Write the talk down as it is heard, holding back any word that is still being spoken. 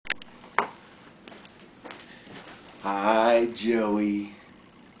Hi, Joey.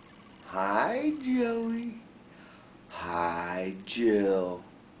 Hi, Joey. Hi, Jill.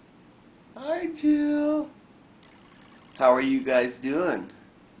 Hi, Jill. How are you guys doing?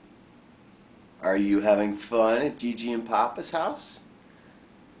 Are you having fun at Gigi and Papa's house?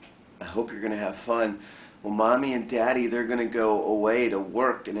 I hope you're going to have fun. Well, Mommy and Daddy, they're going to go away to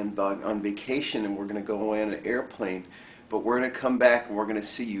work and on vacation, and we're going to go away on an airplane. But we're going to come back, and we're going to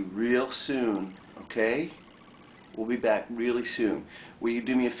see you real soon, okay? We'll be back really soon. Will you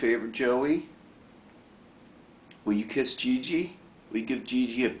do me a favor, Joey? Will you kiss Gigi? Will you give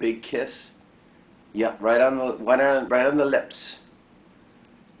Gigi a big kiss? Yeah, right on the lips.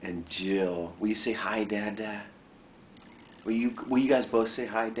 And Jill, will you say hi, Dada? Will you guys both say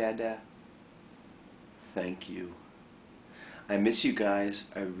hi, Dada? Thank you. I miss you guys.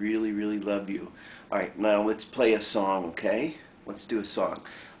 I really, really love you. All right, now let's play a song, okay? Let's do a song.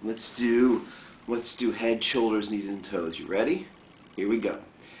 Let's do head, shoulders, knees, and toes. You ready? Here we go.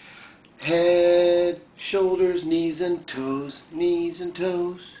 Head, shoulders, knees, and toes, knees and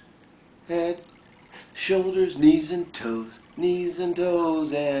toes. Head, shoulders, knees, and toes, knees and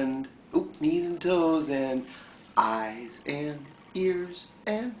toes, and knees and toes, and eyes and ears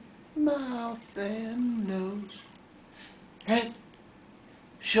and mouth and nose. Head,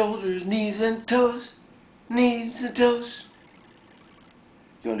 shoulders, knees, and toes, knees and toes.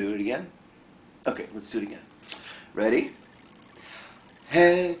 You want to do it again? Okay, let's do it again. Ready?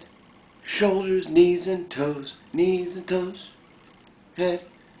 Head, shoulders, knees, and toes, knees and toes. Head,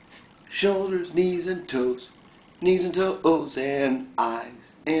 shoulders, knees, and toes, knees and toes, and eyes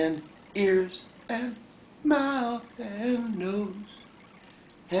and ears and mouth and nose.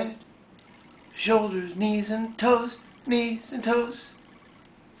 Head, shoulders, knees, and toes, knees and toes.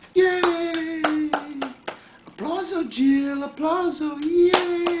 Yay! Applauso, Jill, applauso,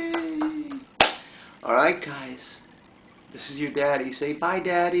 yay! Alright, guys, this is your daddy. Say bye,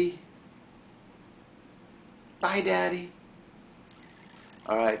 Daddy. Bye, Daddy.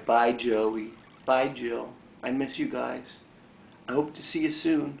 Alright, bye, Joey. Bye, Jill. I miss you guys. I hope to see you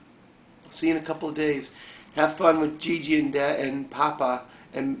soon. I'll see you in a couple of days. Have fun with Gigi and Papa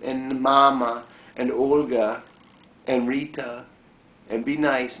and Mama and Olga and Rita. And be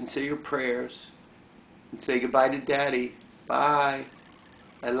nice and say your prayers. And say goodbye to Daddy. Bye.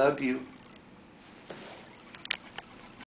 I love you.